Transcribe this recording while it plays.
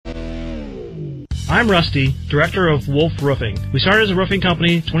I'm Rusty, Director of Wolf Roofing. We started as a roofing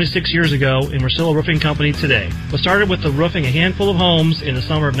company 26 years ago, and we're still a roofing company today. What started with the roofing a handful of homes in the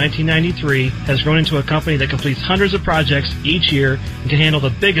summer of 1993 has grown into a company that completes hundreds of projects each year and can handle the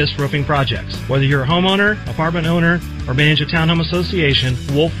biggest roofing projects. Whether you're a homeowner, apartment owner, or manage a townhome association,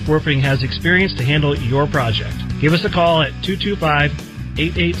 Wolf Roofing has experience to handle your project. Give us a call at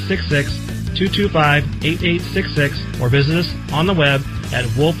 225-8866, 225-8866, or visit us on the web at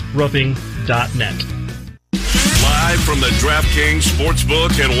wolfroofing.net. Live from the DraftKings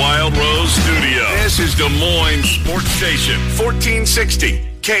Sportsbook and Wild Rose Studio, this is Des Moines Sports Station, 1460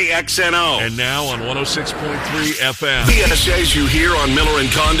 KXNO. And now on 106.3 FM. PSAs you hear on Miller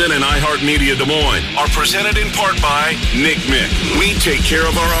and Condon and iHeartMedia Des Moines are presented in part by Nick Mick. We take care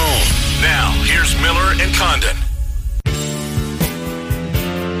of our own. Now, here's Miller and Condon.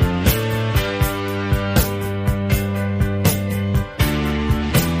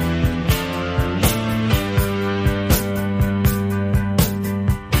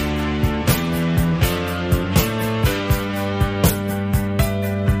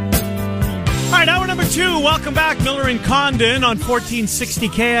 Welcome back, Miller and Condon on 1460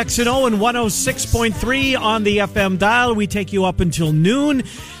 KXNO and 106.3 on the FM dial. We take you up until noon.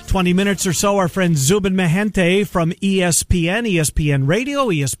 20 minutes or so, our friend Zubin Mehenti from ESPN Radio,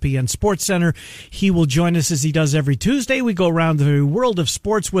 ESPN Sports Center. He will join us as he does every Tuesday. We go around the world of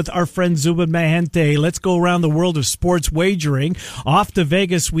sports with our friend Zubin Mehenti. Let's go around the world of sports wagering. Off to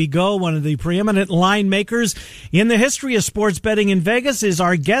Vegas we go. One of the preeminent line makers in the history of sports betting in Vegas is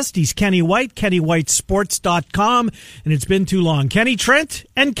our guest. He's Kenny White, KennyWhiteSports.com, and it's been too long. Kenny, Trent,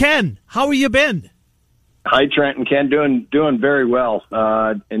 and Ken, how have you been? Hi, Trent and Ken. Doing very well.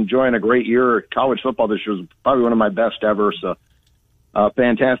 Enjoying a great year. College football this year was probably one of my best ever. So,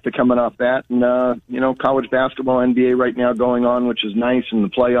 fantastic coming off that. And, college basketball, NBA right now going on, which is nice in the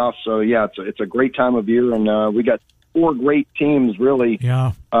playoffs. So, yeah, it's a great time of year. And, we got four great teams, really,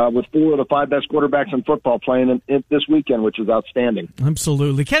 with four of the five best quarterbacks in football playing this weekend, which is outstanding.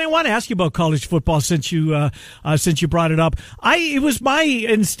 Absolutely. Ken, I want to ask you about college football since you brought it up. It was my,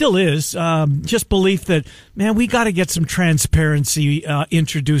 and still is, just belief that, man, we got to get some transparency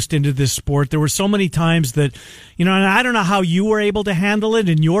introduced into this sport. There were so many times that, and I don't know how you were able to handle it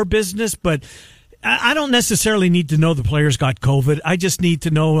in your business, but I don't necessarily need to know the players got COVID. I just need to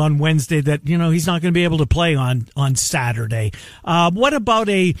know on Wednesday that, he's not going to be able to play on Saturday. What about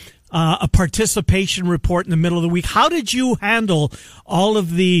a participation report in the middle of the week? How did you handle all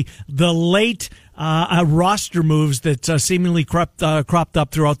of the late roster moves that seemingly cropped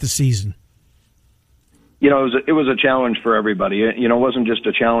up throughout the season? It was a challenge for everybody. It wasn't just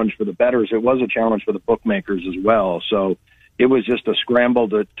a challenge for the bettors. It was a challenge for the bookmakers as well. So it was just a scramble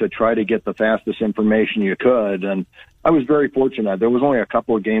to try to get the fastest information you could. And I was very fortunate. There was only a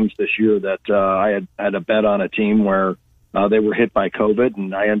couple of games this year that I had a bet on a team where they were hit by COVID,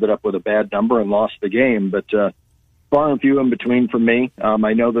 and I ended up with a bad number and lost the game. But far and few in between for me.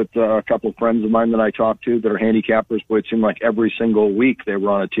 I know that a couple of friends of mine that I talked to that are handicappers, but it seemed like every single week they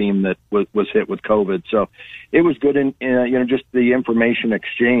were on a team that was hit with COVID. So it was good in just the information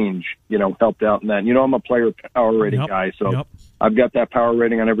exchange, helped out in that. I'm a player power rating guy, so I've got that power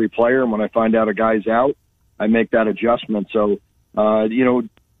rating on every player, and when I find out a guy's out, I make that adjustment. So,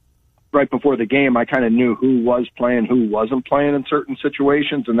 right before the game, I kind of knew who was playing, who wasn't playing in certain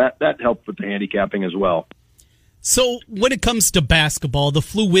situations, and that helped with the handicapping as well. So when it comes to basketball, the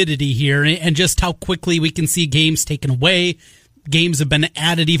fluidity here and just how quickly we can see games taken away, games have been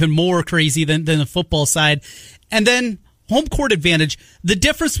added even more crazy than the football side. And then home court advantage, the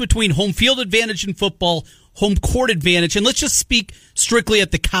difference between home field advantage in football, home court advantage, and let's just speak strictly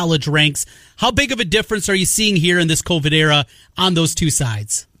at the college ranks. How big of a difference are you seeing here in this COVID era on those two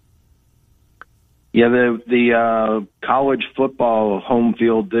sides? Yeah, the college football home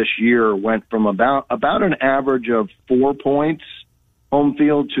field this year went from about an average of 4 points home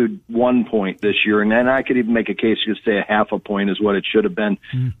field to 1 point this year. And then I could even make a case to say a half a point is what it should have been.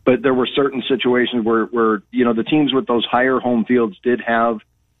 But there were certain situations where the teams with those higher home fields did have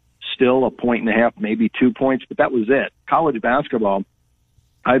still 1.5, maybe 2 points, but that was it. College basketball,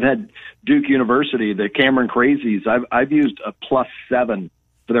 I've had Duke University, the Cameron Crazies, I've used a +7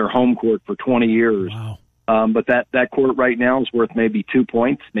 for their home court for 20 years. Wow. But that court right now is worth maybe 2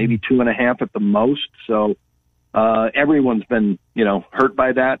 points, maybe 2.5 at the most. So everyone's been, hurt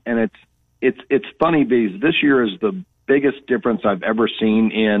by that. And it's funny because this year is the biggest difference I've ever seen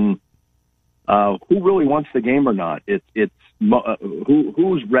in who really wants the game or not.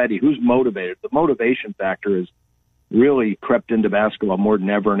 Who's ready, who's motivated. The motivation factor is really crept into basketball more than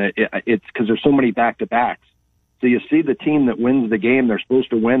ever. And it's because there's so many back-to-backs. So you see the team that wins the game, they're supposed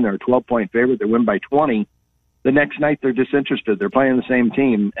to win, they're a 12-point favorite, they win by 20. The next night they're disinterested. They're playing the same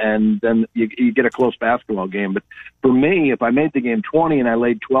team, and then you get a close basketball game. But for me, if I made the game 20 and I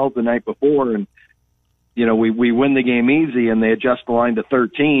laid 12 the night before, and we win the game easy, and they adjust the line to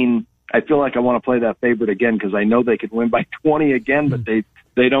 13, I feel like I want to play that favorite again because I know they could win by 20 again, but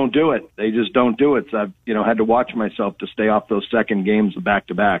they don't do it. They just don't do it. So I've had to watch myself to stay off those second games of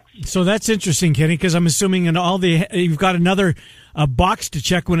back-to-backs. So that's interesting, Kenny, because I'm assuming you've got another box to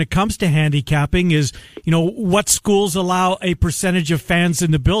check when it comes to handicapping is, what schools allow a percentage of fans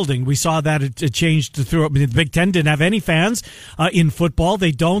in the building. We saw that it changed through. The Big Ten didn't have any fans in football.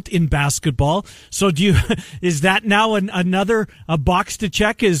 They don't in basketball. So is that now another box to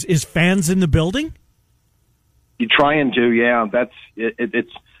check? Is fans in the building? You're trying to, yeah. That's it's.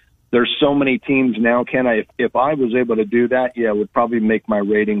 There's so many teams now, Ken. If I was able to do that, it would probably make my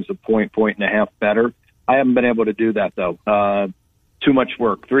ratings a point and a half better. I haven't been able to do that though. Too much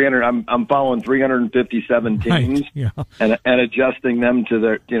work. 300. I'm following 357 teams, right. Yeah. and adjusting them to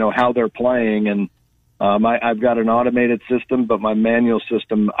their how they're playing. And I've got an automated system, but my manual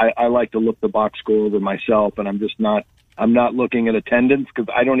system, I like to look the box score over myself, and I'm not looking at attendance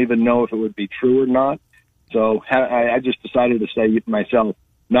because I don't even know if it would be true or not. So I just decided to say to myself,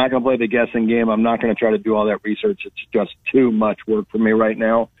 not going to play the guessing game. I'm not going to try to do all that research. It's just too much work for me right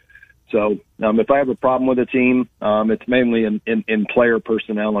now. So if I have a problem with a team, it's mainly in player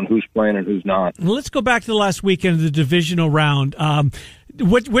personnel and who's playing and who's not. Well, let's go back to the last weekend of the divisional round.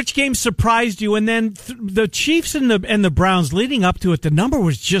 Which game surprised you? And then the Chiefs and the Browns leading up to it, the number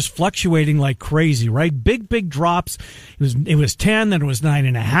was just fluctuating like crazy, right? Big drops. It was 10, then it was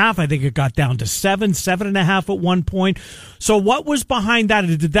 9.5. I think it got down to 7.5 at one point. So what was behind that?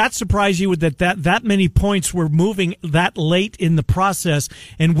 Did that surprise you that many points were moving that late in the process?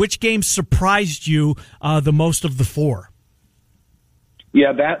 And which game surprised you the most of the four?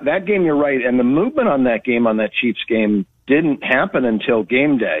 Yeah, that game, you're right. And the movement on that game, on that Chiefs game, didn't happen until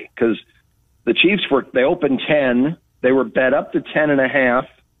game day because the Chiefs they opened 10, they were bet up to 10.5,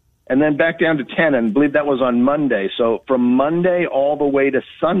 and then back down to 10, and I believe that was on Monday. So from Monday all the way to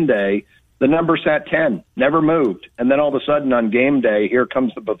Sunday, the number sat 10, never moved. And then all of a sudden on game day, here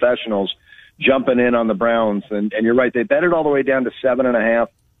comes the professionals jumping in on the Browns. And you're right, they bet it all the way down to 7.5,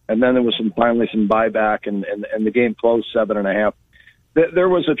 and then there was finally some buyback, and the game closed 7.5. There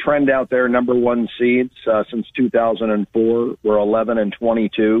was a trend out there. Number one seeds since 2004 were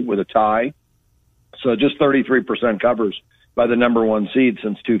 11-22 with a tie. So just 33% covers by the number one seed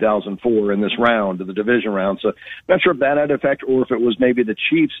since 2004 in this round, of the division round. So not sure if that had effect or if it was maybe the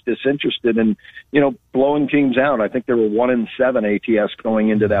Chiefs disinterested in, blowing teams out. I think they were 1-7 ATS going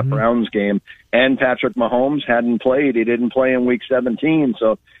into that Browns game. And Patrick Mahomes hadn't played. He didn't play in week 17.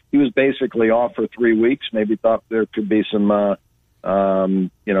 So he was basically off for 3 weeks. Maybe thought there could be some,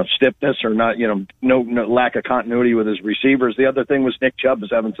 stiffness or not, no lack of continuity with his receivers. The other thing was Nick Chubb is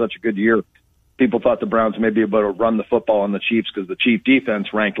having such a good year. People thought the Browns may be able to run the football on the Chiefs because the Chief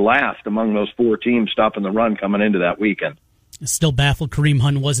defense ranked last among those four teams stopping the run coming into that weekend. Still baffled Kareem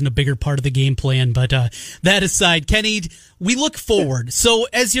Hunt wasn't a bigger part of the game plan, but that aside, Kenny, we look forward. So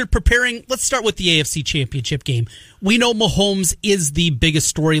as you're preparing, let's start with the AFC Championship game. We know Mahomes is the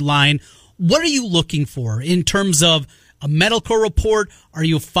biggest storyline. What are you looking for in terms of a medical report? Are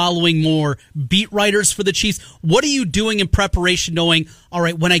you following more beat writers for the Chiefs? What are you doing in preparation knowing, all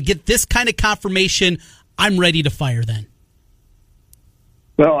right, when I get this kind of confirmation, I'm ready to fire then?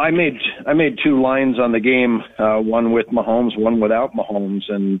 Well, I made two lines on the game, one with Mahomes, one without Mahomes.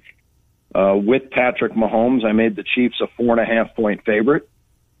 And with Patrick Mahomes, I made the Chiefs a 4.5-point favorite,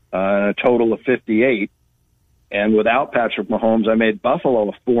 a total of 58. And without Patrick Mahomes, I made Buffalo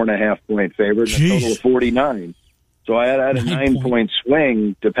a 4.5-point favorite, and a total of 49. So I had a 9-point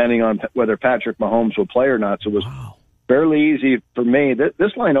swing depending on whether Patrick Mahomes will play or not. So it was fairly easy for me.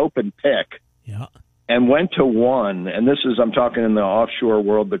 This line opened pick and went to 1. And I'm talking in the offshore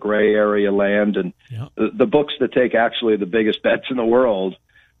world, the gray area land, and the books that take actually the biggest bets in the world.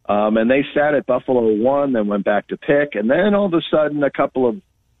 And they sat at Buffalo 1, then went back to pick. And then all of a sudden, a couple of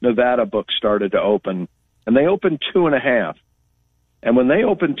Nevada books started to open, and they opened 2.5. And when they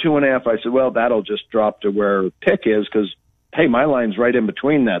opened 2.5, I said, well, that'll just drop to where pick is because, hey, my line's right in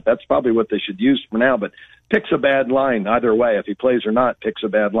between that. That's probably what they should use for now. But pick's a bad line either way. If he plays or not, pick's a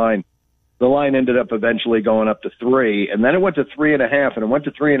bad line. The line ended up eventually going up to 3, and then it went to 3.5, and it went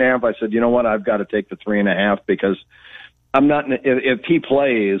to 3.5. I said, you know what, I've got to take the 3.5 because I'm not. If he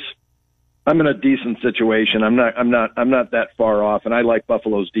plays, I'm in a decent situation. I'm not that far off, and I like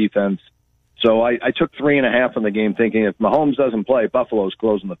Buffalo's defense. So I took 3.5 in the game thinking if Mahomes doesn't play, Buffalo's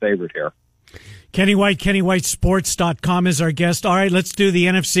closing the favorite here. Kenny White, KennyWhiteSports.com is our guest. All right, let's do the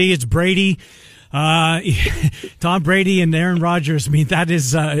NFC. It's Brady. Tom Brady and Aaron Rodgers. I mean, that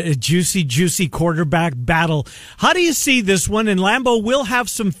is a juicy quarterback battle. How do you see this one? And Lambeau will have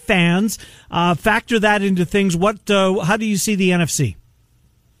some fans. Factor that into things. How do you see the NFC?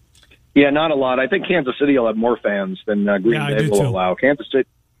 Yeah, not a lot. I think Kansas City will have more fans than Green Bay will allow. Kansas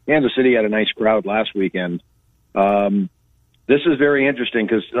City had a nice crowd last weekend. This is very interesting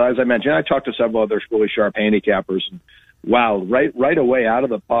because, as I mentioned, I talked to several other really sharp handicappers. And wow, right away out of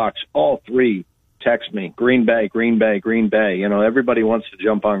the box, all three text me, Green Bay. You know, everybody wants to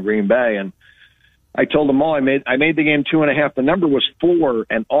jump on Green Bay. And I told them all I made the game 2.5. The number was 4,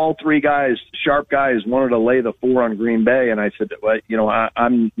 and all three guys, sharp guys, wanted to lay the 4 on Green Bay. And I said, well, you know,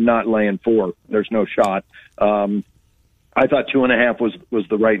 I'm not laying 4. There's no shot. I thought 2.5 was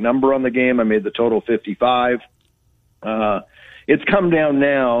the right number on the game. I made the total 55. It's come down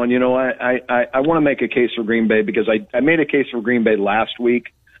now, and, you know, I want to make a case for Green Bay because I made a case for Green Bay last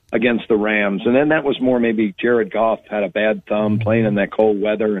week against the Rams, and then that was more maybe Jared Goff had a bad thumb playing in that cold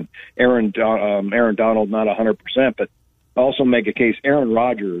weather, and Aaron Donald not 100%, but also make a case Aaron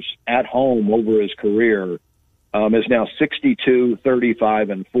Rodgers at home over his career is now 62, 35,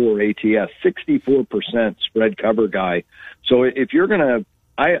 and 4 ATS, 64% spread cover guy. So if you're going to,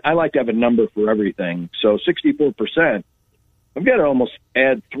 I like to have a number for everything. So 64%, I've got to almost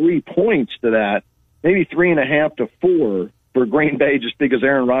add 3 points to that, maybe 3.5 to 4 for Green Bay, just because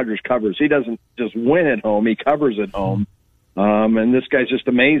Aaron Rodgers covers. He doesn't just win at home; he covers at home. And this guy's just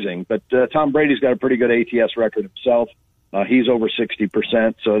amazing. But Tom Brady's got a pretty good ATS record himself. He's over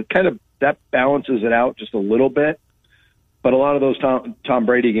 60%, so it kind of that balances it out just a little bit. But a lot of those Tom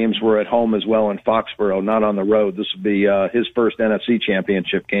Brady games were at home as well in Foxborough, not on the road. This would be his first NFC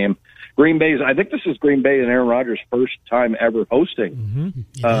Championship game. I think this is Green Bay and Aaron Rodgers' first time ever hosting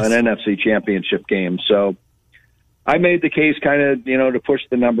an NFC Championship game. So I made the case kind of, you know, to push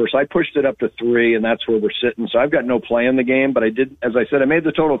the numbers. I pushed it up to 3, and that's where we're sitting. So I've got no play in the game, but I did, as I said, I made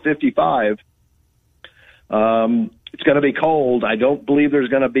the total 55. It's going to be cold. I don't believe there's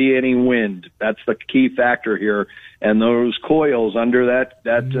going to be any wind. That's the key factor here. And those coils under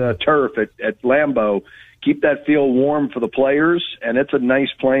that turf at Lambeau keep that field warm for the players, and it's a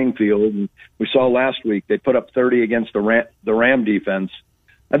nice playing field. And we saw last week they put up 30 against the Ram defense.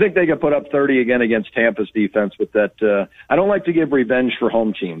 I think they could put up 30 again against Tampa's defense with that. I don't like to give revenge for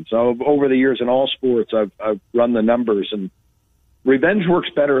home teams. So over the years in all sports, I've run the numbers, and revenge works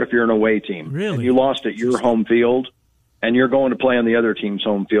better if you're an away team. Really? And you lost at your home field, and you're going to play on the other team's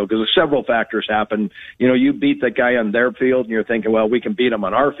home field because several factors happen. You know, you beat that guy on their field, and you're thinking, well, we can beat him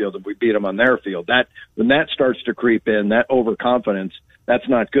on our field if we beat him on their field. When that starts to creep in, that overconfidence, that's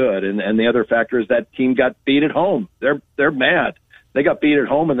not good. And the other factor is that team got beat at home. They're mad. They got beat at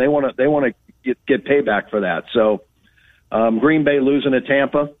home, and they want to get payback for that. So Green Bay losing at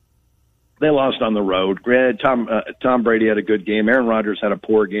Tampa, they lost on the road. Tom Brady had a good game. Aaron Rodgers had a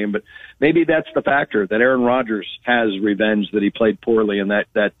poor game, but maybe that's the factor, that Aaron Rodgers has revenge that he played poorly in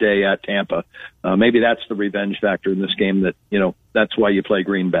that day at Tampa. Maybe that's the revenge factor in this game that, you know, that's why you play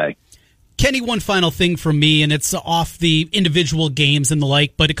Green Bay. Kenny, one final thing from me, and it's off the individual games and the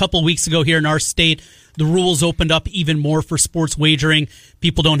like, but a couple of weeks ago here in our state, the rules opened up even more for sports wagering.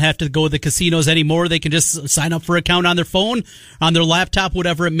 People don't have to go to the casinos anymore. They can just sign up for an account on their phone, on their laptop,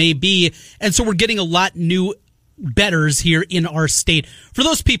 whatever it may be. And so we're getting a lot new bettors here in our state. For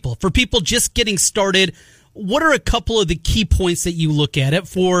those people, for people just getting started, what are a couple of the key points that you look at it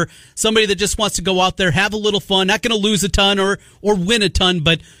for somebody that just wants to go out there, have a little fun, not going to lose a ton or win a ton,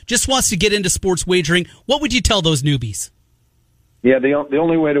 but just wants to get into sports wagering? What would you tell those newbies? Yeah, the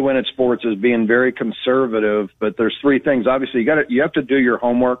only way to win at sports is being very conservative, but there's 3 things. Obviously, you have to do your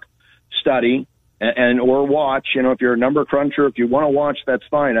homework, study, and or watch. You know, if you're a number cruncher, if you want to watch, that's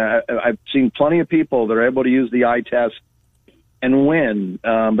fine. I've seen plenty of people that are able to use the eye test and win,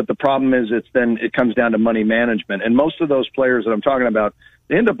 but the problem is it comes down to money management. And most of those players that I'm talking about,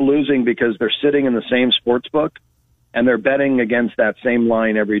 they end up losing because they're sitting in the same sports book and they're betting against that same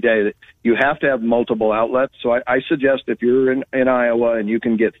line every day. You have to have multiple outlets. So I suggest if you're in Iowa and you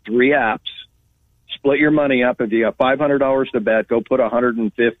can get 3 apps, split your money up. If you got $500 to bet, go put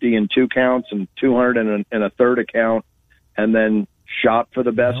 $150 in 2 counts and $200 in a third account, and then shop for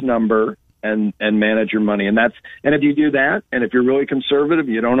the best number and manage your money. And if you do that, and if you're really conservative,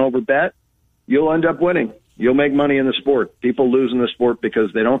 you don't overbet, you'll end up winning. You'll make money in the sport. People lose in the sport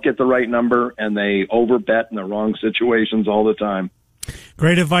because they don't get the right number and they overbet in the wrong situations all the time.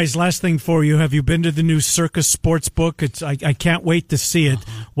 Great advice. Last thing for you. Have you been to the new Circus Sportsbook? I can't wait to see it.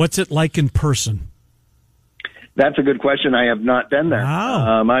 What's it like in person? That's a good question. I have not been there.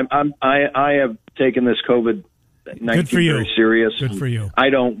 Wow. I have taken this COVID-19 very serious. Good for you. I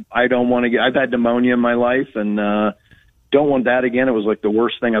don't want to get. I've had pneumonia in my life, and don't want that again. It was like the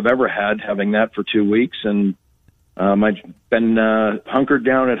worst thing I've ever had, having that for 2 weeks, and I've been hunkered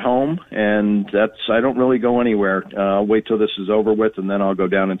down at home, and I don't really go anywhere. I'll wait till this is over with, and then I'll go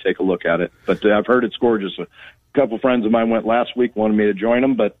down and take a look at it. But I've heard it's gorgeous. A couple friends of mine went last week, wanted me to join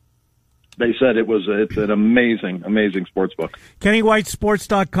them, but they said it's an amazing sports book.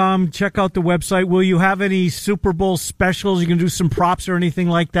 KennyWhiteSports.com. Check out the website. Will you have any Super Bowl specials? You can do some props or anything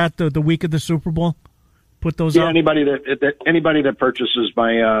like that the week of the Super Bowl? Put those out? Anybody that purchases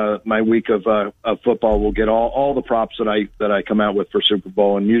my week of football will get all the props that I come out with for Super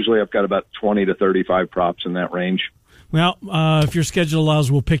Bowl, and usually I've got about 20 to 35 props in that range. Well, if your schedule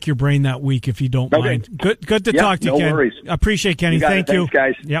allows, we'll pick your brain that week if you don't mind. Good to talk to you, Ken. No worries. I appreciate Kenny. Thank you. Thanks,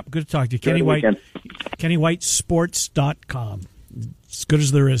 guys. Yep, good to talk to you. Kenny White. KennyWhiteSports.com. As good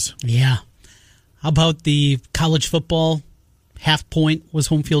as there is. Yeah. How about the college football? Half point was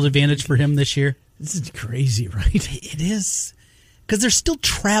home field advantage for him this year. This is crazy, right? It is. Because there's still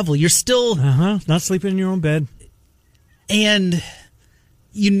travel. You're still... Not sleeping in your own bed. And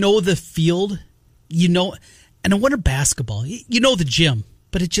you know the field. You know... And I wonder basketball. You know the gym,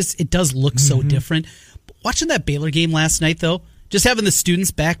 but it does look so different. Watching that Baylor game last night, though, just having the students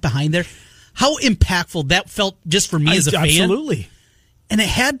back behind there, how impactful that felt just for me as a fan. Absolutely. And it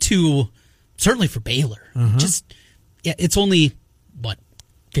had to, certainly for Baylor. It's only,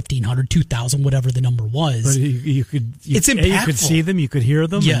 1,500, 2,000, whatever the number was. But it's impactful. You could see them, you could hear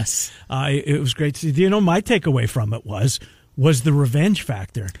them. Yes. It was great to see. My takeaway from it was the revenge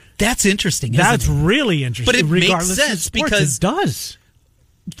factor. That's interesting. That's really interesting. But it makes sense because it does.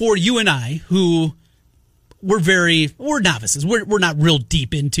 For you and I, who we're novices, we're not real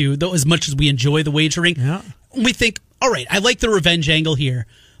deep into though as much as we enjoy the wagering. Yeah. We think, all right, I like the revenge angle here.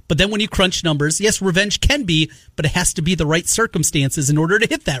 But then when you crunch numbers, yes, revenge can be, but it has to be the right circumstances in order to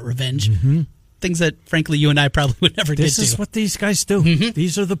hit that revenge. Things that, frankly, you and I probably would never get to. This is what these guys do.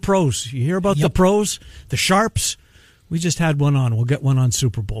 These are the pros. You hear about the pros, the sharps. We just had one on. We'll get one on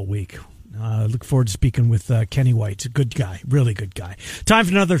Super Bowl week. Look forward to speaking with Kenny White. A good guy, really good guy. Time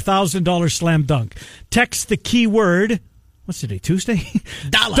for another $1,000 slam dunk. Text the keyword, what's today, Tuesday?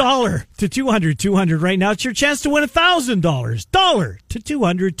 Dollar to 200 right now. It's your chance to win $1,000. Dollar to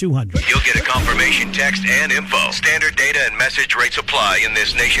 200. You'll get a confirmation text and info. Standard data and message rates apply in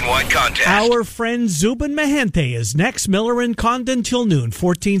this nationwide contest. Our friend Zubin Mehenti is next. Miller and Condon till noon.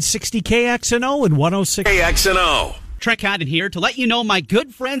 1460 KXNO and 106 KXNO. Trent Condon here to let you know my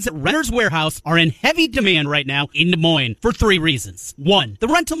good friends at Renter's Warehouse are in heavy demand right now in Des Moines for 3 reasons. 1, the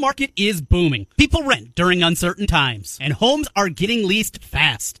rental market is booming. People rent during uncertain times, and homes are getting leased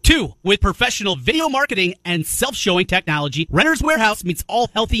fast. 2, with professional video marketing and self-showing technology, Renter's Warehouse meets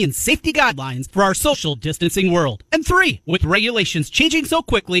all healthy and safety guidelines for our social distancing world. And 3, with regulations changing so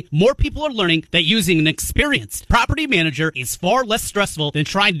quickly, more people are learning that using an experienced property manager is far less stressful than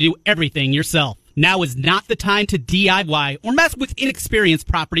trying to do everything yourself. Now is not the time to DIY or mess with inexperienced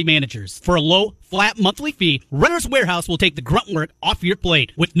property managers. For a low, flat monthly fee, Renter's Warehouse will take the grunt work off your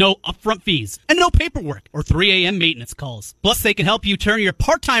plate with no upfront fees and no paperwork or 3 a.m. maintenance calls. Plus, they can help you turn your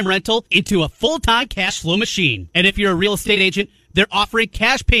part-time rental into a full-time cash flow machine. And if you're a real estate agent, they're offering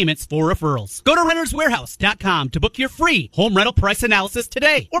cash payments for referrals. Go to renterswarehouse.com to book your free home rental price analysis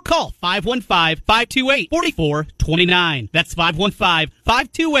today or call 515-528-4429. That's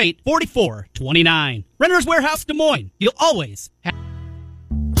 515-528-4429. Renters Warehouse Des Moines. You'll always have...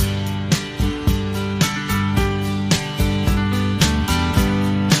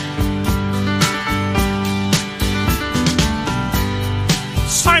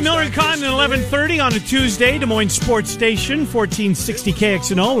 Hi, Miller and Condon at 11:30 on a Tuesday, Des Moines Sports Station, 1460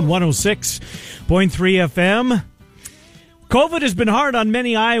 KXNO and 106.3 FM. COVID has been hard on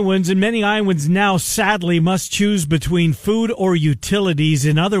many Iowans, and many Iowans now sadly must choose between food or utilities.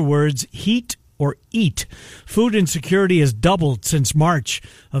 In other words, heat or eat. Food insecurity has doubled since March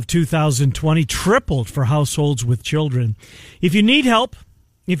of 2020, tripled for households with children. If you need help,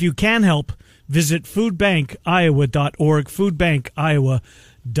 if you can help, visit foodbankiowa.org, foodbankiowa.org.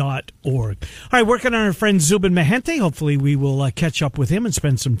 All right, working on our friend Zubin Mehenti. Hopefully we will catch up with him and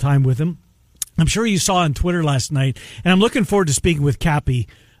spend some time with him. I'm sure you saw on Twitter last night, and I'm looking forward to speaking with Cappy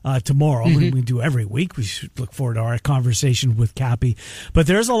tomorrow. We do every week. We should look forward to our conversation with Cappy. But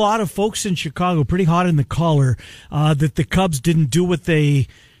there's a lot of folks in Chicago pretty hot in the collar that the Cubs didn't do what they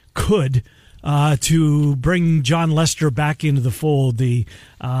could to bring John Lester back into the fold.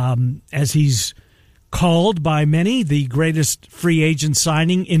 As he's called by many the greatest free agent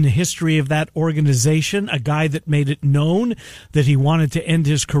signing in the history of that organization, a guy that made it known that he wanted to end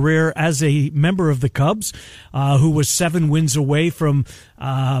his career as a member of the Cubs, who was 7 wins away from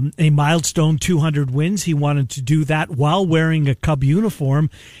a milestone 200 wins. He wanted to do that while wearing a Cub uniform.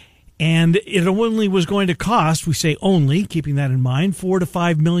 And it only was going to cost, we say only, keeping that in mind, $4 to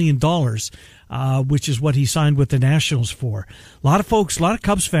 $5 million, which is what he signed with the Nationals for. A lot of folks, a lot of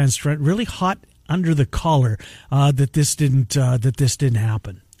Cubs fans, Trent, really hot under the collar that this didn't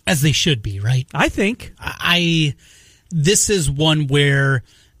happen. As they should be, right? I think. This is one where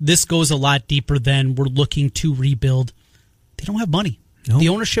this goes a lot deeper than we're looking to rebuild. They don't have money. Nope. The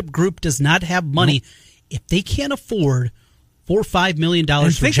ownership group does not have money. Nope. If they can't afford $4 or $5 million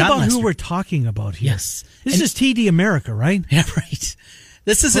and for think John about Lester, who we're talking about here. Yes. This is TD America, right? Yeah, right.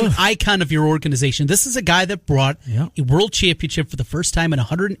 This is an icon of your organization. This is a guy that brought a world championship for the first time in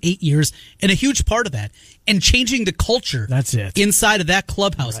 108 years, and a huge part of that, and changing the culture. That's it. Inside of that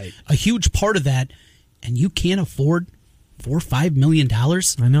clubhouse. Right. A huge part of that, and you can't afford $4 or $5 million?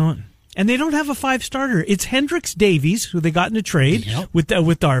 I know it. And they don't have a 5-starter. It's Hendricks Davies, who they got in a trade with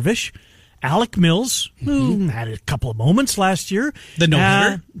Darvish. Alec Mills, who had a couple of moments last year. The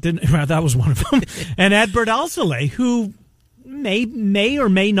no-hitter? That was one of them. And Adbert Alzolay, who may or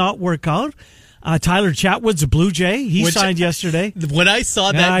may not work out. Tyler Chatwood's a Blue Jay. He signed yesterday. When I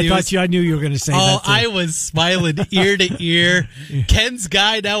saw that news, I knew you were going to say that too. I was smiling ear to ear. Ken's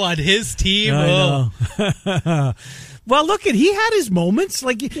guy now on his team. I know. Well, look, he had his moments.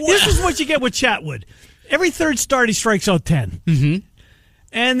 Like this is what you get with Chatwood. Every third start, he strikes out 10. Mm-hmm.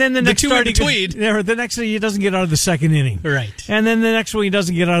 And then the next start, the next thing he doesn't get out of the second inning. Right. And then the next one, he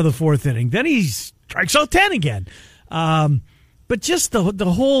doesn't get out of the fourth inning. Then he strikes out 10 again. But just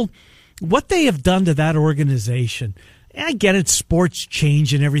the whole, what they have done to that organization. I get it, sports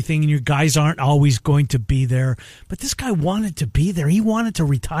change and everything, and your guys aren't always going to be there. But this guy wanted to be there. He wanted to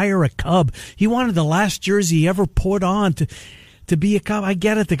retire a Cub. He wanted the last jersey he ever put on to be a Cub. I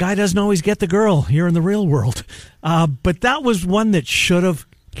get it. The guy doesn't always get the girl here in the real world. But that was one that should have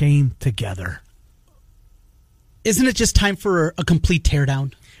came together. Isn't it just time for a complete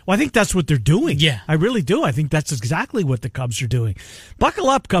teardown? Well, I think that's what they're doing. Yeah. I really do. I think that's exactly what the Cubs are doing. Buckle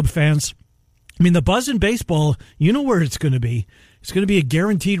up, Cub fans. I mean, the buzz in baseball, you know where it's going to be. It's going to be a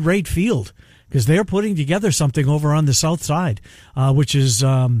guaranteed rate field because they're putting together something over on the south side, which is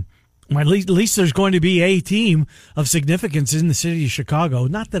at least there's going to be a team of significance in the city of Chicago.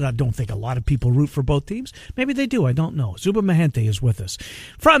 Not that I don't think a lot of people root for both teams. Maybe they do. I don't know. Zuba Mahente is with us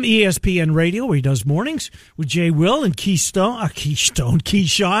from ESPN Radio, where he does mornings with Jay Will and Keyshawn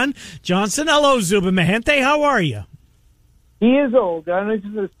Johnson. Hello, Zuba Mahente. How are you? He is old. I don't know if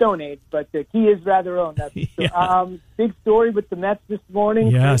he's in the Stone Age, but he is rather old. That's big story with the Mets this morning.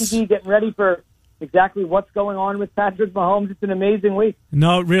 Yes. Crazy, getting ready for exactly what's going on with Patrick Mahomes. It's an amazing week.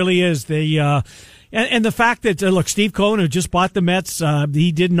 No, it really is. And the fact that, look, Steve Cohen, who just bought the Mets,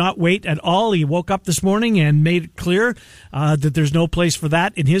 he did not wait at all. He woke up this morning and made it clear that there's no place for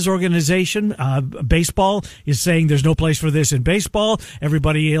that in his organization. Baseball is saying there's no place for this in baseball.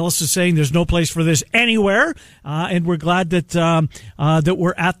 Everybody else is saying there's no place for this anywhere. And we're glad that that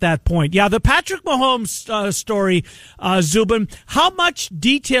we're at that point. Yeah, the Patrick Mahomes story, Zubin, how much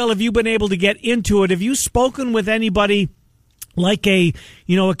detail have you been able to get into it? Have you spoken with anybody like a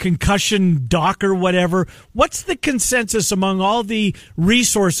concussion doc or whatever? What's the consensus among all the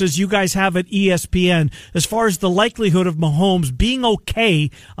resources you guys have at ESPN as far as the likelihood of Mahomes being okay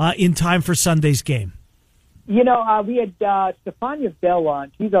in time for Sunday's game? We had Stefania Bell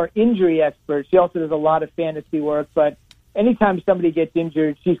on. She's our injury expert. She also does a lot of fantasy work, but anytime somebody gets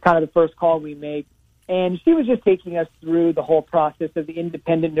injured, she's kind of the first call we make. And she was just taking us through the whole process of the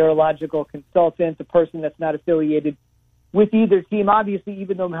independent neurological consultant, the person that's not affiliated with either team. Obviously,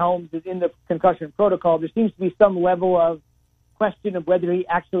 even though Mahomes is in the concussion protocol, there seems to be some level of question of whether he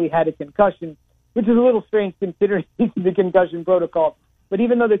actually had a concussion, which is a little strange considering he's in the concussion protocol. But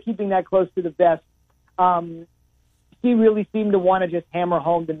even though they're keeping that close to the vest, she really seemed to want to just hammer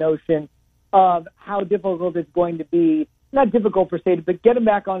home the notion of how difficult it's going to be. Not difficult per se, but get him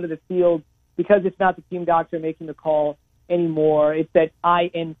back onto the field because it's not the team doctor making the call anymore. It's that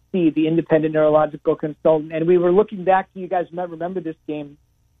INC, the independent neurological consultant. And we were looking back to, you guys might remember this game.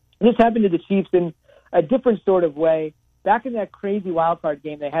 This happened to the Chiefs in a different sort of way. Back in that crazy wildcard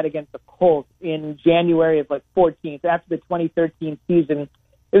game they had against the Colts in January of 14th, after the 2013 season,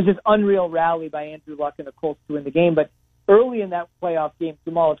 it was this unreal rally by Andrew Luck and the Colts to win the game. But early in that playoff game,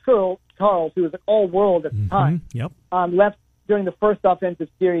 Jamal Charles, who was an all-world at the time, left during the first offensive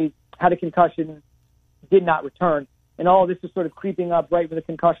series, had a concussion, did not return. And all of this was sort of creeping up right with the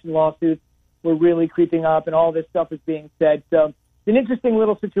concussion lawsuits. were really creeping up, and all this stuff is being said. So it's an interesting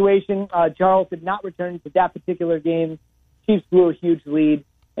little situation. Charles did not return to that particular game. Chiefs blew a huge lead,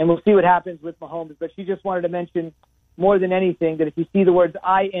 and we'll see what happens with Mahomes. But she just wanted to mention, more than anything, that if you see the words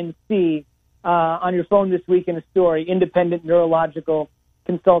INC on your phone this week in a story, independent neurological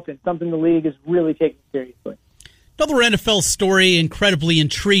consultant, something the league is really taking seriously. Another NFL story, incredibly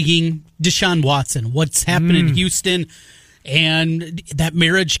intriguing, Deshaun Watson. What's happened in Houston, and that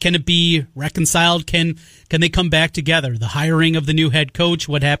marriage, can it be reconciled? Can they come back together? The hiring of the new head coach,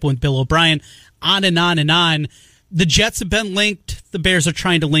 what happened with Bill O'Brien, on and on and on. The Jets have been linked. The Bears are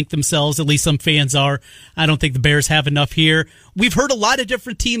trying to link themselves. At least some fans are. I don't think the Bears have enough here. We've heard a lot of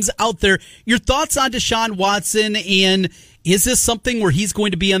different teams out there. Your thoughts on Deshaun Watson, and is this something where he's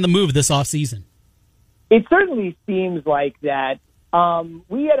going to be on the move this offseason? It certainly seems like that.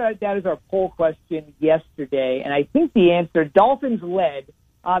 We had that as our poll question yesterday, and I think the answer, Dolphins led.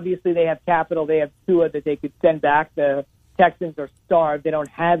 Obviously, they have capital. They have Tua that they could send back. The Texans are starved. They don't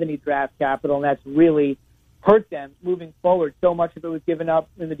have any draft capital, and that's really hurt them moving forward. So much of it was given up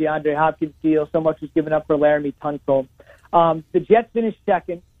in the DeAndre Hopkins deal. So much was given up for Laramie Tunsil. The Jets finished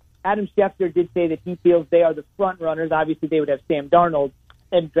second. Adam Schefter did say that he feels they are the front runners. Obviously, they would have Sam Darnold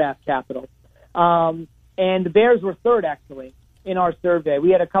and draft capital. And the Bears were third, actually, in our survey.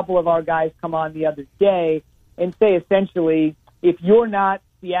 We had a couple of our guys come on the other day and say, essentially, if you're not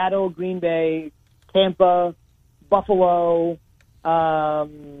Seattle, Green Bay, Tampa, Buffalo,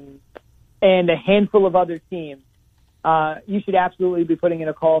 and a handful of other teams, you should absolutely be putting in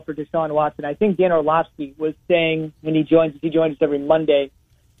a call for Deshaun Watson. I think Dan Orlovsky was saying when he joins us every Monday,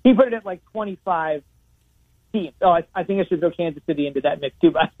 he put it at like 25 teams. Oh, I think I should throw Kansas City into that mix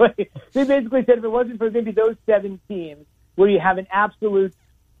too, by the way. They basically said if it wasn't for maybe those 7 teams where you have an absolute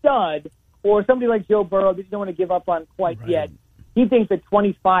stud or somebody like Joe Burrow that you don't want to give up on quite yet, he thinks that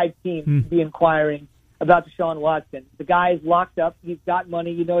 25 teams should be inquiring about Deshaun Watson. The guy is locked up. He's got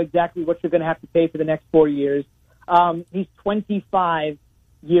money. You know exactly what you're going to have to pay for the next 4 years. He's 25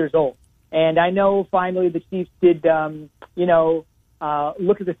 years old. And I know finally the Chiefs did, look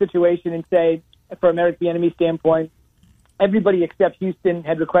at the situation and say, from Eric Bieniemy's standpoint, everybody except Houston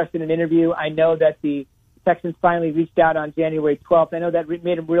had requested an interview. I know that the Texans finally reached out on January 12th. I know that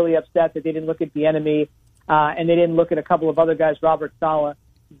made him really upset that they didn't look at Bieniemy and they didn't look at a couple of other guys, Robert Saleh.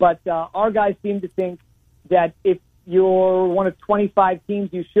 But our guys seem to think that if you're one of 25 teams,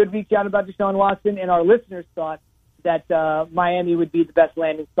 you should reach out about Deshaun Watson. And our listeners thought that Miami would be the best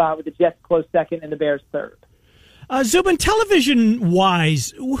landing spot, with the Jets close second and the Bears third. Zubin,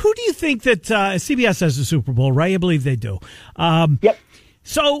 television-wise, who do you think that CBS has the Super Bowl, right? I believe they do. Yep.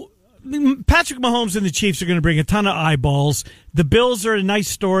 So Patrick Mahomes and the Chiefs are going to bring a ton of eyeballs. The Bills are a nice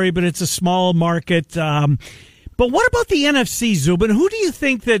story, but it's a small market. But what about the NFC, Zubin? Who do you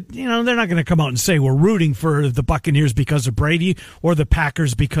think that, they're not going to come out and say we're rooting for the Buccaneers because of Brady or the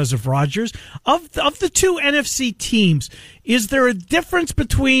Packers because of Rodgers? Of the two NFC teams, is there a difference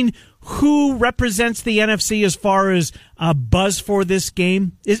between who represents the NFC as far as buzz for this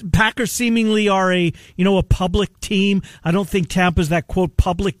game? Packers seemingly are a public team. I don't think Tampa's that, quote,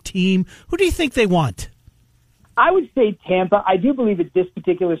 public team. Who do you think they want? I would say Tampa. I do believe at this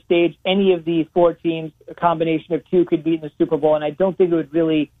particular stage, any of the 4 teams, a combination of 2, could be in the Super Bowl, and I don't think it would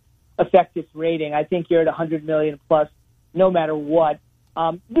really affect its rating. I think you're at 100 million plus no matter what.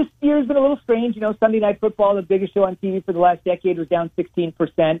 This year has been a little strange. Sunday Night Football, the biggest show on TV for the last decade, was down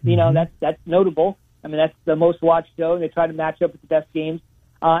 16%. That's notable. I mean, that's the most watched show, and they try to match up with the best games,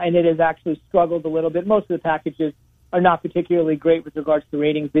 and it has actually struggled a little bit. Most of the packages are not particularly great with regards to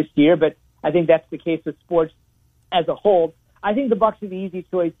ratings this year, but I think that's the case with sports as a whole. I think the Bucs are the easy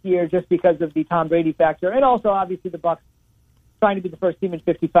choice here just because of the Tom Brady factor, and also obviously the Bucs trying to be the first team in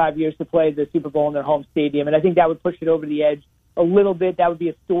 55 years to play the Super Bowl in their home stadium, and I think that would push it over the edge a little bit. That would be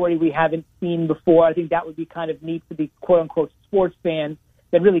a story we haven't seen before. I think that would be kind of neat for the quote-unquote sports fans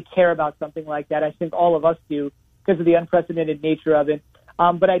that really care about something like that. I think all of us do because of the unprecedented nature of it.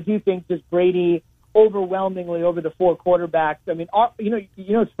 But I do think just Brady overwhelmingly over the 4 quarterbacks. I mean,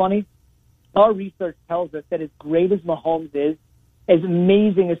 it's funny. Our research tells us that as great as Mahomes is, as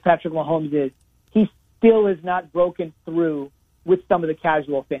amazing as Patrick Mahomes is, he still has not broken through with some of the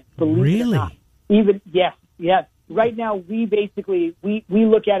casual fans. Believe it or not. Yes. Right now, we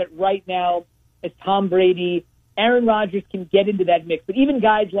look at it right now as Tom Brady. Aaron Rodgers can get into that mix. But even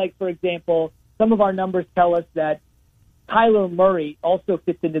guys like, for example, some of our numbers tell us that Kyler Murray also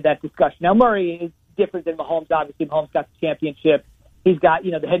fits into that discussion. Now, Murray is different than Mahomes. Obviously, Mahomes got the championship. He's got,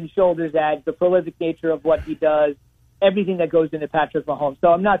 the head and shoulders edge, the prolific nature of what he does, everything that goes into Patrick Mahomes. So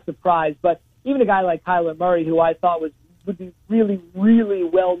I'm not surprised. But even a guy like Kyler Murray, who I thought was would be really, really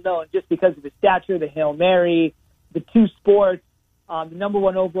well known just because of his stature, the Hail Mary, the two sports, the number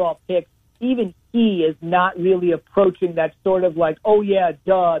one overall pick. Even he is not really approaching that sort of like, oh yeah,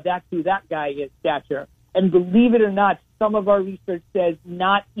 duh, that's who that guy is stature. And believe it or not, some of our research says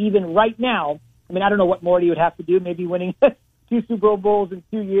not even right now. I mean, I don't know what more he would have to do, maybe winning 2 Super Bowls in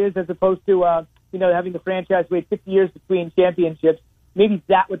 2 years as opposed to, having the franchise wait 50 years between championships. Maybe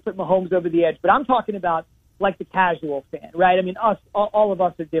that would put Mahomes over the edge. But I'm talking about like the casual fan, right? I mean, all of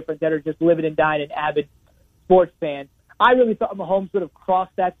us are different that are just living and dying and avid sports fans. I really thought Mahomes would have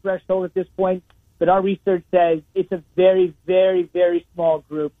crossed that threshold at this point, but our research says it's a very, very, very small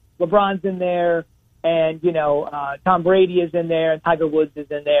group. LeBron's in there, and, Tom Brady is in there, and Tiger Woods is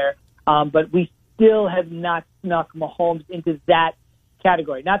in there. But we still have not snuck Mahomes into that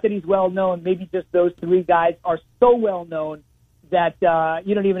category. Not that he's well-known. Maybe just those 3 guys are so well-known that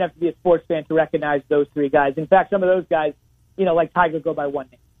you don't even have to be a sports fan to recognize those 3 guys. In fact, some of those guys, like Tiger, go by one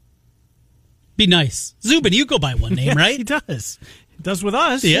name. Be nice. Zubin, you go by one name, yes, right? He does. He does with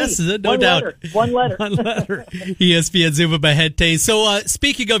us. Yes, no doubt. One letter. ESPN Zubin Mehenti. So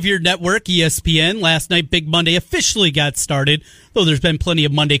speaking of your network, ESPN, last night, Big Monday officially got started, though there's been plenty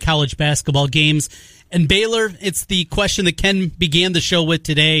of Monday college basketball games. And Baylor, it's the question that Ken began the show with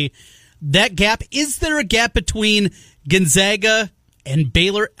today. That gap, is there a gap between Gonzaga and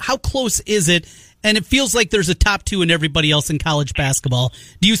Baylor? How close is it? And it feels like there's a top 2 in everybody else in college basketball.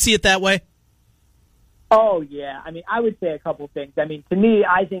 Do you see it that way? Oh, yeah. I mean, I would say a couple things. I mean, to me,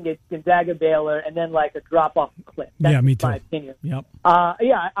 I think it's Gonzaga, Baylor, and then like a drop off the cliff. That's me too. My opinion. Yep.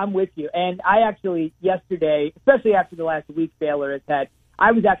 Yeah, I'm with you. And I actually, yesterday, especially after the last week Baylor has had,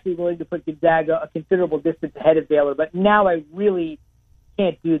 I was actually willing to put Gonzaga a considerable distance ahead of Baylor, but now I really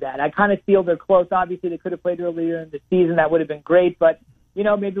can't do that. I kind of feel they're close. Obviously, they could have played earlier in the season. That would have been great, but,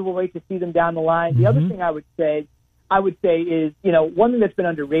 maybe we'll wait to see them down the line. The other thing I would say is, one thing that's been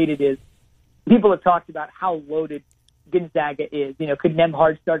underrated is, people have talked about how loaded Gonzaga is. Could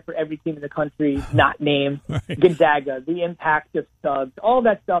Nembhard start for every team in the country not named right. Gonzaga? The impact of Suggs, all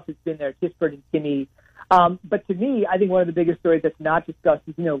that stuff has been there. Kispert and Kinney. But to me, I think one of the biggest stories that's not discussed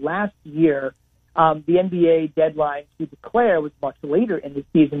is, last year the NBA deadline to declare was much later in the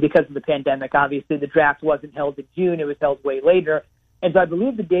season because of the pandemic. Obviously, the draft wasn't held in June; it was held way later. And so I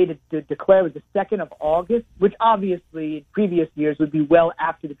believe the date to declare was the 2nd of August, which obviously in previous years would be well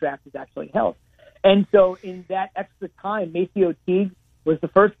after the draft is actually held. And so in that extra time, MaCio Teague was the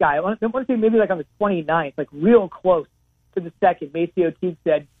first guy. I want to say maybe like on the 29th, like real close to the 2nd. MaCio Teague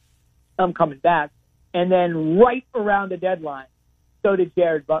said, I'm coming back. And then right around the deadline, so did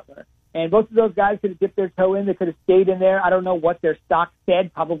Jared Butler. And both of those guys could have dipped their toe in. They could have stayed in there. I don't know what their stock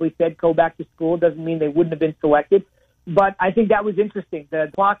said. Probably said go back to school. Doesn't mean they wouldn't have been selected. But I think that was interesting. The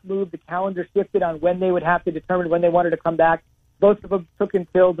clock moved, the calendar shifted on when they would have to determine when they wanted to come back. Both of them took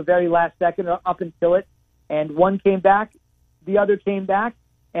until the very last second, up until it. And one came back, the other came back.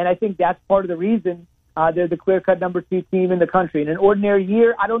 And I think that's part of the reason they're the clear-cut number 2 team in the country. In an ordinary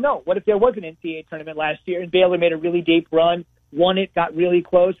year, I don't know. What if there was an NCAA tournament last year and Baylor made a really deep run, won it, got really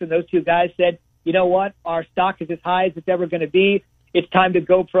close, and those 2 guys said, you know what, our stock is as high as it's ever going to be. It's time to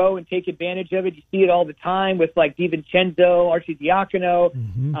go pro and take advantage of it. You see it all the time with like DiVincenzo, Arcidiacono,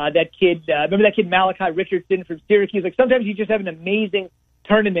 that kid. Remember that kid Malachi Richardson from Syracuse? Like sometimes you just have an amazing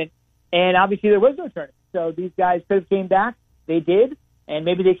tournament, and obviously there was no tournament. So these guys could have came back. They did, and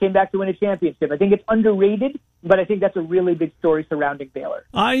maybe they came back to win a championship. I think it's underrated, but I think that's a really big story surrounding Baylor.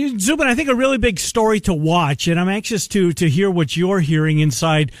 Zubin, I think a really big story to watch, and I'm anxious to hear what you're hearing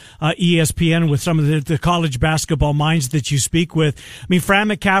inside ESPN with some of the college basketball minds that you speak with. I mean, Fran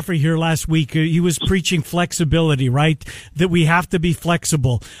McCaffrey here last week, he was preaching flexibility, right? That we have to be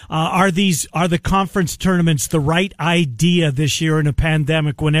flexible. Are the conference tournaments the right idea this year in a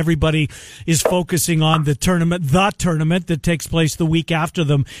pandemic when everybody is focusing on the tournament that takes place the week after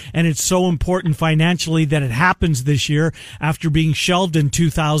them, and it's so important financially that it happens this year after being shelved in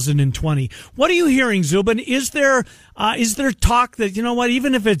 2020. What are you hearing, Zubin? Is there talk that, you know what,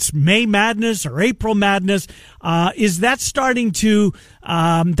 even if it's May Madness or April Madness, is that starting to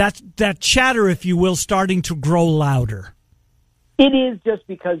that chatter, if you will, starting to grow louder? It is, just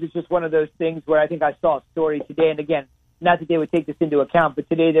because it's just one of those things where I think I saw a story today, and again, not that they would take this into account, but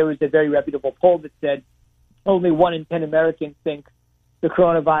today there was a very reputable poll that said only 1 in 10 Americans think the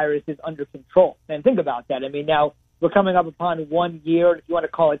coronavirus is under control. And think about that. I mean, now we're coming up upon 1 year, if you want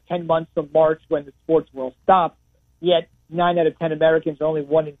to call it 10 months from March when the sports world stopped, yet 9 out of 10 Americans, or only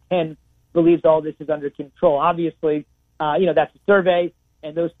 1 in 10, believes all this is under control. Obviously, that's a survey,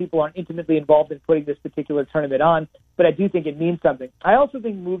 and those people aren't intimately involved in putting this particular tournament on, but I do think it means something. I also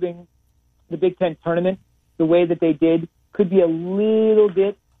think moving the Big Ten tournament the way that they did could be a little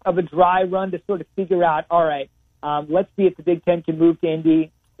bit of a dry run to sort of figure out, all right, let's see if the Big Ten can move to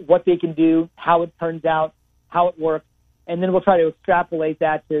Indy, what they can do, how it turns out, how it works, and then we'll try to extrapolate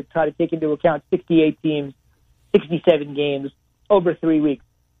that to try to take into account 68 teams, 67 games over 3 weeks.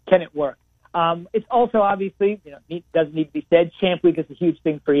 Can it work? It's also obviously, it doesn't need to be said, Champ Week is a huge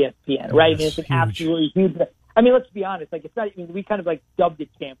thing for ESPN, right? I mean, it's an absolutely huge. I mean, let's be honest. Like, it's not. I mean, we kind of like dubbed it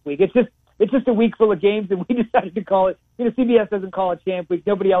Champ Week. It's just a week full of games, and we decided to call it. CBS doesn't call it Champ Week.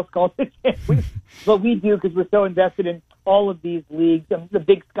 Nobody else calls it Champ Week, but we do because we're so invested in all of these leagues. The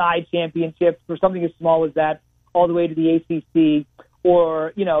Big Sky Championships, for something as small as that, all the way to the ACC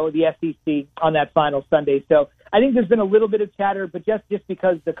or the SEC on that final Sunday. So I think there's been a little bit of chatter, but just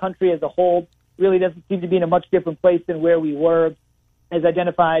because the country as a whole really doesn't seem to be in a much different place than where we were, as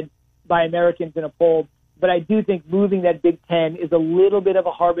identified by Americans in a poll. But I do think moving that Big Ten is a little bit of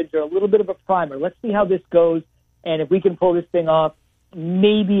a harbinger, a little bit of a primer. Let's see how this goes, and if we can pull this thing off,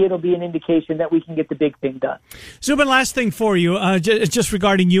 maybe it'll be an indication that we can get the big thing done. Zubin, last thing for you, just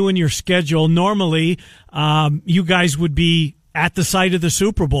regarding you and your schedule. Normally, you guys would be at the site of the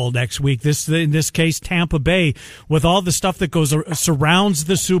Super Bowl next week. In this case, Tampa Bay, with all the stuff that surrounds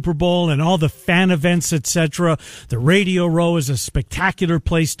the Super Bowl and all the fan events, etc. The Radio Row is a spectacular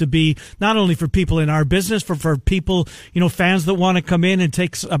place to be, not only for people in our business, for people, fans that want to come in and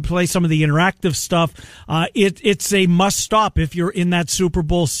play some of the interactive stuff. It's a must stop if you're in that Super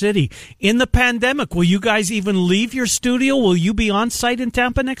Bowl city. In the pandemic, will you guys even leave your studio? Will you be on site in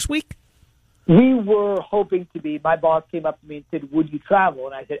Tampa next week? We were hoping to be. My boss came up to me and said, would you travel?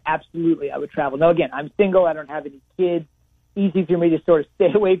 And I said, absolutely, I would travel. Now, again, I'm single. I don't have any kids. Easy for me to sort of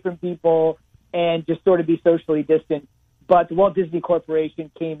stay away from people and just sort of be socially distant. But the Walt Disney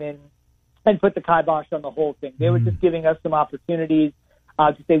Corporation came in and put the kibosh on the whole thing. They were just giving us some opportunities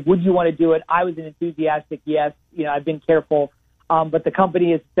to say, would you want to do it? I was an enthusiastic yes. I've been careful. But the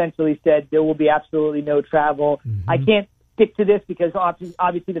company has essentially said there will be absolutely no travel. I can't stick to this because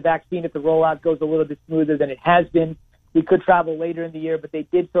obviously the vaccine, if the rollout goes a little bit smoother than it has been, we could travel later in the year, but they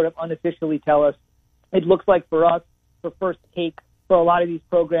did sort of unofficially tell us it looks like for us, for First Take, for a lot of these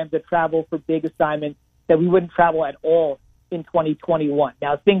programs that travel for big assignments, that we wouldn't travel at all in 2021.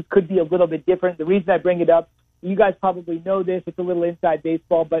 Now, things could be a little bit different. The reason I bring it up, you guys probably know this, it's a little inside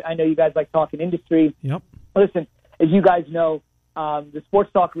baseball, but I know you guys like talking industry. Yep. Listen, as you guys know, the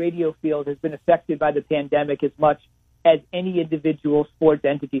sports talk radio field has been affected by the pandemic as much as any individual sports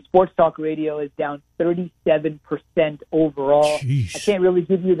entity. Sports talk radio is down 37% overall. Jeez. I can't really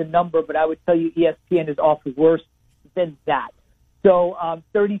give you the number, but I would tell you ESPN is off worse than that. So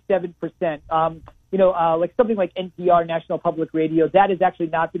 37%. Like something like NPR, National Public Radio, that has actually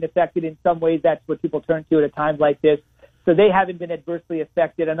not been affected. In some ways, that's what people turn to at a time like this. So they haven't been adversely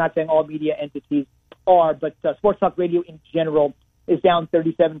affected. I'm not saying all media entities are, but sports talk radio in general is down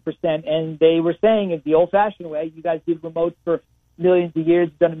 37%, and they were saying it's the old-fashioned way. You guys did remotes for millions of years,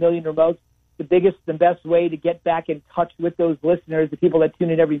 done 1 million remotes. The biggest and best way to get back in touch with those listeners, the people that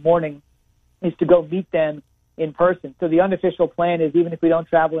tune in every morning, is to go meet them in person. So the unofficial plan is even if we don't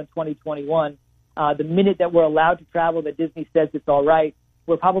travel in 2021, the minute that we're allowed to travel, that Disney says it's all right,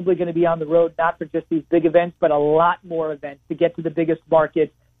 we're probably going to be on the road, not for just these big events, but a lot more events to get to the biggest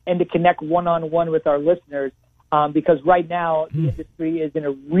markets and to connect one-on-one with our listeners. Because right now the industry is in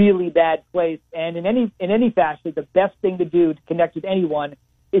a really bad place, and in any fashion, the best thing to do to connect with anyone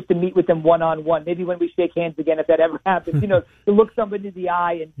is to meet with them one-on-one. Maybe when we shake hands again, if that ever happens, to look somebody in the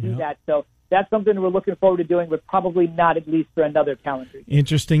eye and do that. So that's something we're looking forward to doing, but probably not at least for another calendar year.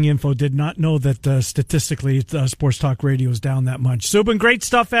 Interesting info. Did not know that statistically sports talk radio is down that much. Zubin, great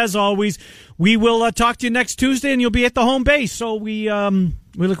stuff as always. We will talk to you next Tuesday, and you'll be at the home base. So we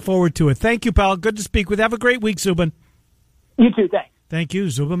look forward to it. Thank you, pal. Good to speak with you. Have a great week, Zubin. You too. Thanks. Thank you,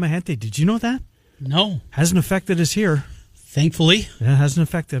 Zubin Mehenti. Did you know that? No. Hasn't affected us here. Thankfully. It hasn't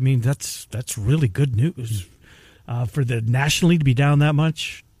affected. I mean, that's really good news. For the nationally to be down that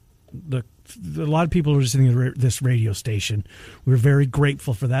much, a lot of people are listening to this radio station. We're very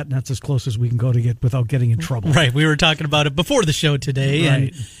grateful for that, and that's as close as we can go to get without getting in trouble. Right. We were talking about it before the show today,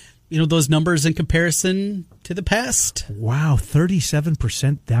 right. And those numbers in comparison to the past. Wow,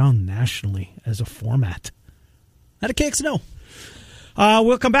 37% down nationally as a format. Not a KXNO.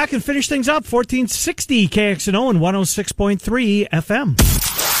 We'll come back and finish things up. 1460 KXNO and 106.3 FM.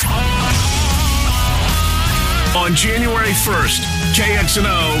 On January 1st,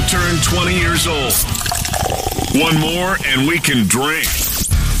 KXNO turned 20 years old. One more and we can drink.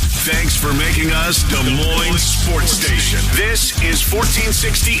 Thanks for making us Des Moines Sports Station. This is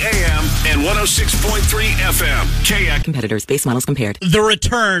 1460 AM and 106.3 FM. KX. Competitors, base models compared. The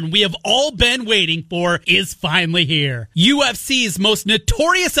return we have all been waiting for is finally here. UFC's most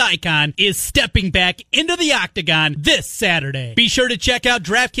notorious icon is stepping back into the octagon this Saturday. Be sure to check out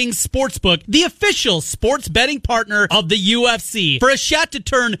DraftKings Sportsbook, the official sports betting partner of the UFC, for a shot to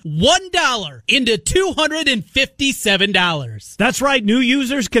turn $1 into $257. That's right. New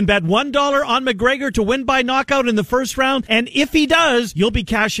users can bet $1 on McGregor to win by knockout in the first round, and if he does, you'll be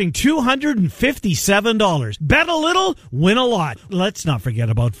cashing $257. Bet a little, win a lot. Let's not forget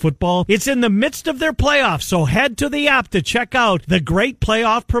about football. It's in the midst of their playoffs, so head to the app to check out the great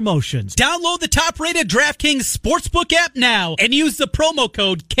playoff promotions. Download the top-rated DraftKings Sportsbook app now and use the promo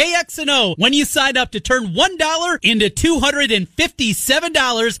code KXNO when you sign up to turn $1 into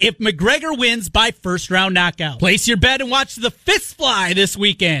 $257 if McGregor wins by first-round knockout. Place your bet and watch the fists fly this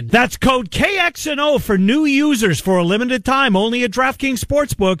weekend. That's code KXNO for new users for a limited time only at DraftKings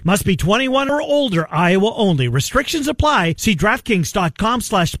Sportsbook. Must be 21 or older. Iowa only. Restrictions apply. See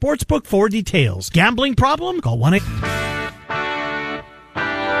DraftKings.com/sportsbook for details. Gambling problem? Call 1-800.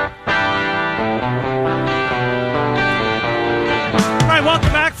 All right,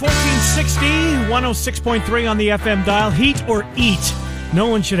 welcome back. 1460, 106.3 on the FM dial. Heat or eat? No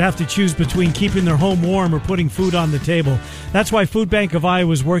one should have to choose between keeping their home warm or putting food on the table. That's why Food Bank of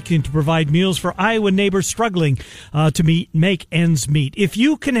Iowa is working to provide meals for Iowa neighbors struggling to make ends meet. If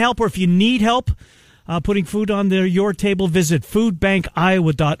you can help or if you need help putting food on your table, visit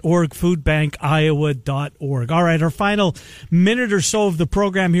foodbankiowa.org, foodbankiowa.org. All right, our final minute or so of the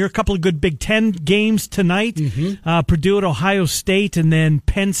program here. A couple of good Big Ten games tonight. Purdue at Ohio State and then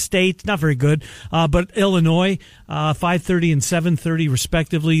Penn State. Not very good, but Illinois, 5:30 and 7:30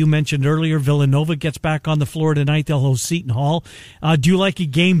 respectively. You mentioned earlier Villanova gets back on the floor tonight. They'll host Seton Hall. Do you like a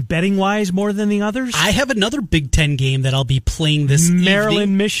game betting-wise more than the others? I have another Big Ten game that I'll be playing this Maryland,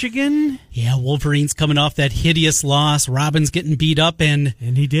 evening. Michigan? Yeah, Wolverines coming off that hideous loss. Robbins getting beat up, and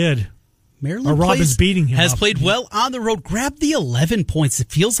he did. Maryland Robbins beating him has up. played well on the road. Grab the 11 points. It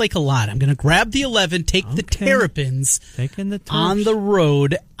feels like a lot. I'm going to grab the 11, take the Terrapins Taking the on the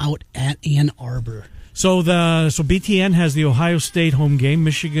road out at Ann Arbor. So BTN has the Ohio State home game.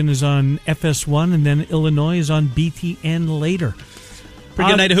 Michigan is on FS1, and then Illinois is on BTN later.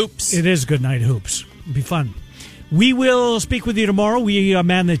 Pretty good night of hoops. It is good night of hoops. It'll be fun. We will speak with you tomorrow. We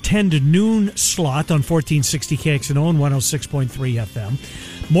man the 10 to noon slot on 1460 KXNO and 106.3 FM.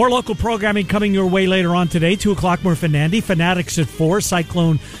 More local programming coming your way later on today. 2 o'clock, Murph and Andy. Fanatics at 4.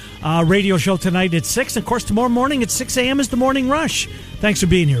 Cyclone radio show tonight at 6. And, of course, tomorrow morning at 6 a.m. is the Morning Rush. Thanks for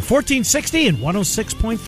being here. 1460 and 106.3.